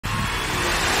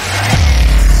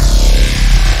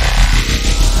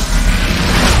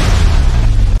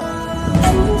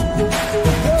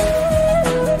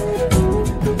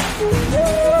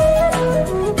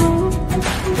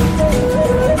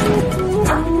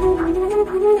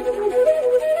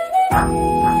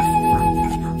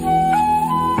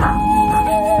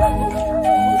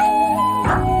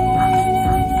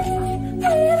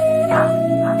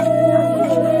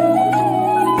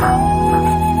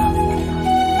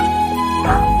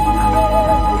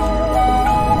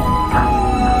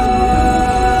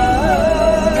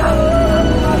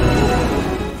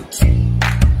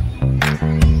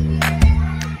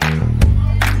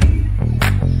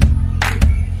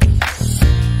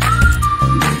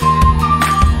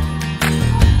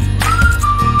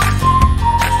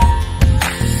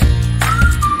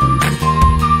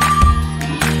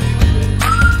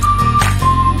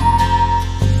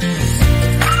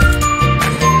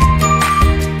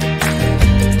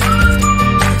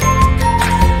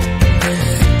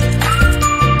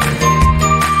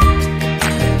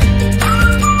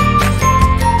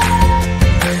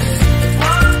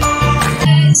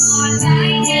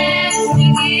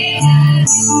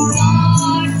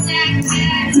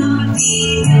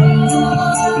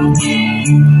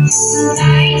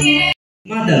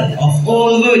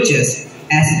virtues,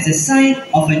 as it's a sign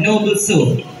of a noble soul.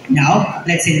 Now,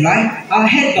 let's invite our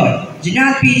head boy,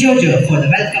 Janal P. Jojo, for the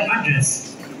welcome address.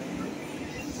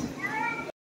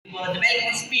 For the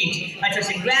welcome speech at such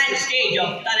a grand stage of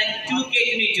Tharang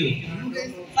 2K22.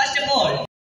 First of all,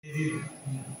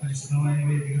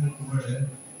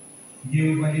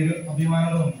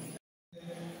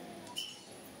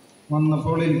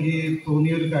 വന്നപ്പോൾ എനിക്ക്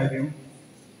തോന്നിയൊരു കാര്യം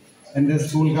എൻ്റെ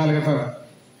school കാലഘട്ടമാണ്.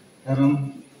 കാരണം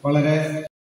വളരെ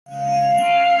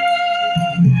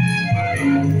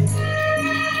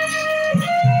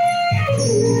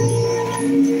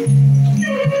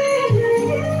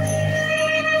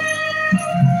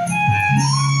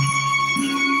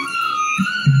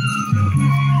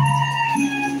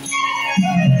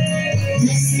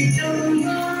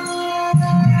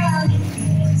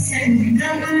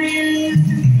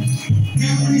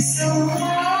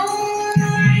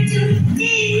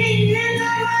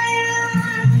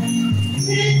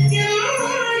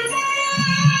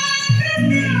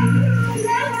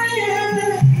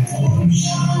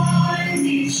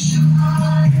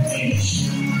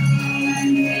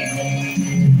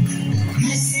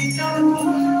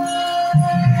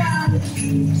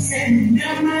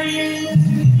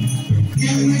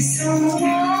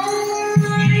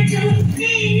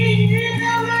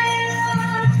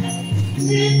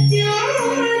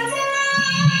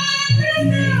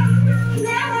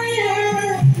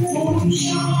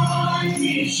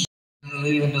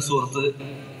എൻ്റെ സുഹൃത്ത്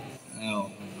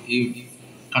ഈ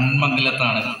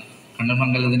കണ്ണമംഗലത്താണ്.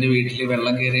 കണ്ണമംഗലത്തിൻ്റെ വീട്ടിൽ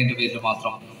വെള്ളം കയറിയതിൻ്റെ പേരിൽ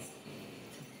മാത്രം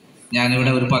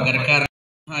ഞാനിവിടെ ഒരു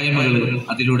പകരക്കാരനായ്മകൾ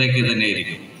അതിലൂടെയൊക്കെ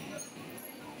തന്നെയായിരിക്കും.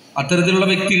 അത്തരത്തിലുള്ള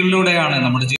വ്യക്തികളിലൂടെയാണ്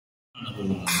നമ്മുടെ ജീവിതം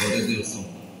പോകുന്നത്. ഓരോ ദിവസവും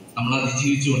നമ്മൾ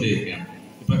അതിജീവിച്ചുകൊണ്ടേയിരിക്കുകയാണ്.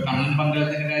 ഇപ്പൊ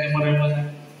കണ്ണമംഗലത്തിന്റെ കാര്യം പറയുമ്പോൾ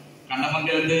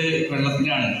കണ്ണമംഗലത്ത്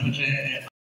വെള്ളത്തിലാണ്. പക്ഷെ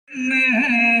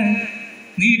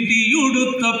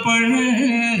നീട്ടിയുടുത്തപ്പോഴേ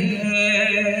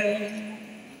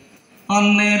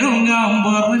അന്നേരം ഞാൻ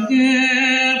പറഞ്ഞ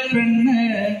പെണ്ണ്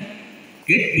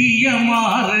കെട്ടിയ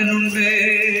മാറനുണ്ട്.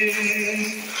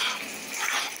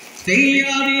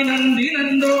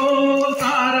 തെയ്യാതിനന്ദിനന്തോ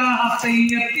താരാ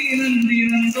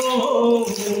തെയ്യത്തിനന്ദിനന്തോ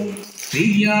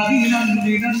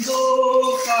തെയ്യാതിനന്ദിനന്തോ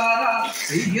താരാ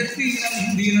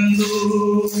തെയ്യത്തിനന്ദിനന്തോ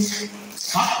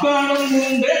അക്കാളും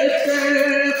മുമ്പെടുത്ത്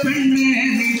പെണ്ണെ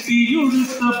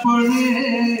നീട്ടിയുടുത്തപ്പോഴേ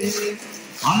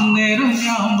അന്നേരം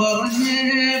ഞാൻ പറഞ്ഞ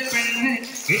പെണ്ണെ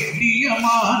കെട്ടിയ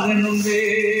മാറനുണ്ട്.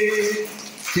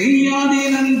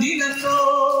 തെയ്യാതിനന്ദിനന്തോ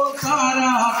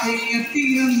താരാ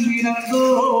തെയ്യത്തിനന്ദിനന്തോ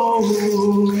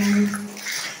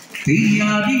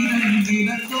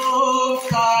തെയ്യാതിനന്ദിനന്തോ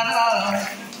താരാ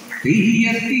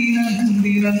തെയ്യത്തിനന്ദിനന്തോ.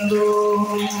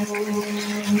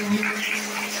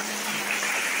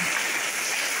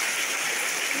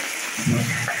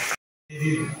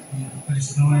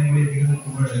 പരിശുദ്ധമായ വേദികൾ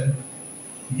നിൽക്കുമ്പോൾ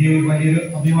എനിക്ക് വലിയൊരു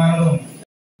അഭിമാനവും.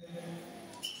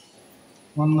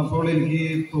 വന്നപ്പോൾ എനിക്ക്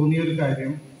തോന്നിയൊരു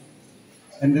കാര്യം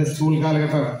എൻ്റെ സ്കൂൾ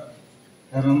കാലഘട്ടമാണ്.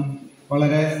 കാരണം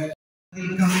വളരെ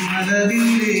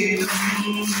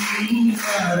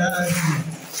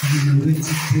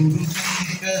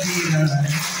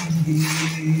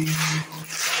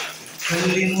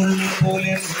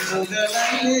പോലെ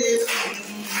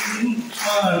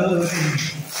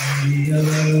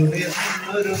അവളുടെ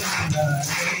ഒരു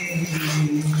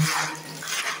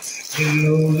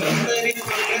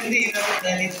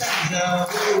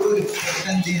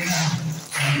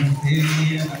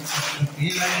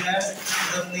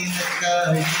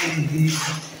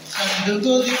കണ്ടു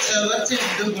കൊതിച്ചവർ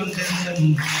ചെണ്ടുകൊണ്ടെന്നും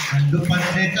കണ്ടു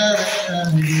പണ്ട്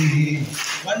കറക്കാണ്ടി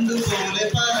പണ്ടുപോലെ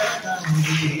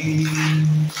പറക്കാണ്ടി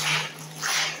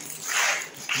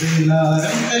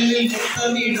വെള്ളാരം കല്ലിൽ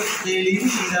മുത്തമിടും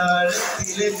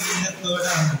തെളിനീരാഴത്തിലെ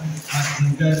മീനത്തോടാം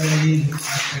അത്തുകരയിൽ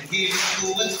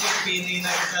അത്തക്കിളിപ്പൂവൽ കുപ്പി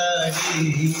നിനക്കാടി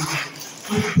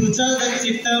ഉപ്പു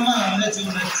ചതച്ചിട്ട മാല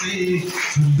ചുണച്ച്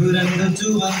ചുണ്ടു രണ്ടും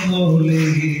ചുവന്നോളെ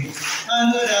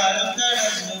അനുരാഗം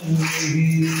കടന്നോളെ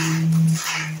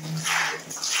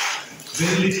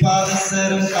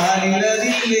വെള്ളിപ്പാദസരം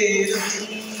കാലിലതില്ലേരും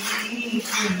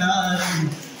കിന്നാരം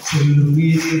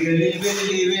ചൊല്ലുവീതികളിൽ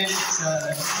വെള്ളി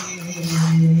വെളിച്ചാടി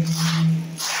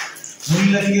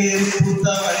മുല്ലക്കേറി പൂത്ത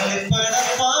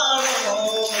വള്ളിപ്പടപ്പാണോ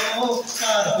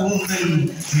കാർക്കൂന്തൽ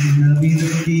ചിന്ന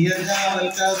വിരുത്തിയ കാവൽ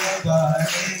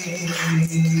കറുപ്പാണേ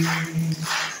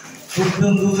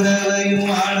കുട്ടും കുരവയും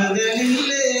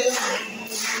ആളുകളില്ലേ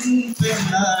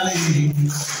പെണ്ണാളെ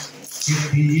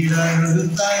കിട്ടിയിടാനൊരു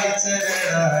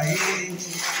താഴ്ചരടായി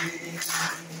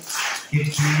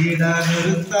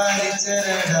കിട്ടിയിടാനൊരു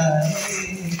താഴ്ചരടായി.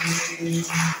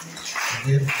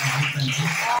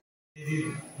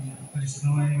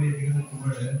 പരിശുദ്ധമായ വേദികൾ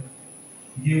നിൽക്കുമ്പോൾ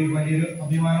എനിക്ക് വലിയൊരു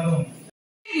അഭിമാനവും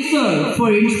Thank you, sir,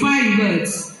 for inspiring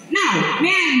words. Now, may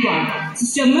I invite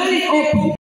Sister Mary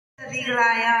Open.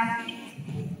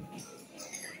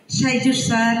 Shaiju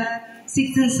sir,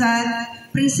 Sikhan sir,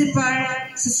 Principal,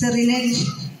 Sister Rinaj,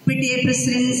 PTA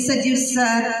President Sajiv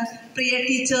sir, Priya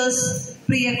teachers,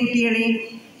 Priya Kutiyale,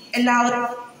 എല്ലാവരും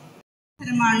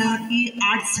ഈ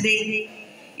ആർട്സ് ഡേ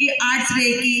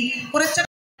കുറച്ച്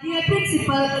Dear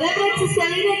Principal, Reverend Sister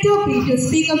Rinaj Topi to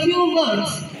speak a few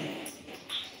words.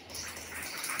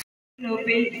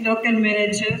 Local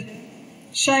manager,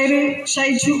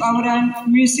 Shaiju Avran,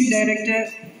 music director.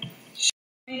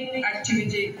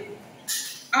 Activity.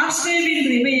 Arts Day will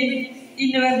remain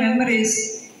in our memories.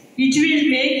 It will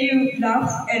make you laugh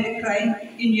and cry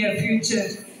in your future.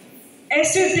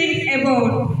 As you think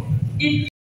about it,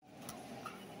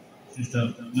 Sister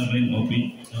Naveen Opi,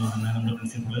 നമ്മുടെ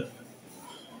principal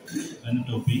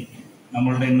ടോപ്പി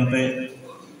നമ്മളുടെ ഇന്നത്തെ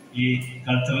ഈ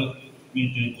cultural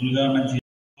meet ഉദ്ഘാടനം ചെയ്യുന്ന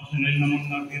വർഷങ്ങളിൽ നമ്മൾ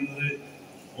നടത്തിയിരുന്നത്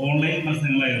online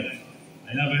മത്സരങ്ങളായിരുന്നു.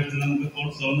 അതിനപേക്ഷിച്ച് നമുക്ക്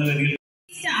തുറന്ന വരികയിൽ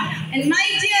And my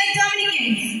dear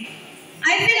Dominicans,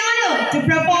 I feel honored to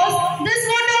propose this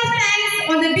vote of thanks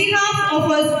on the behalf of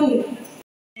our school.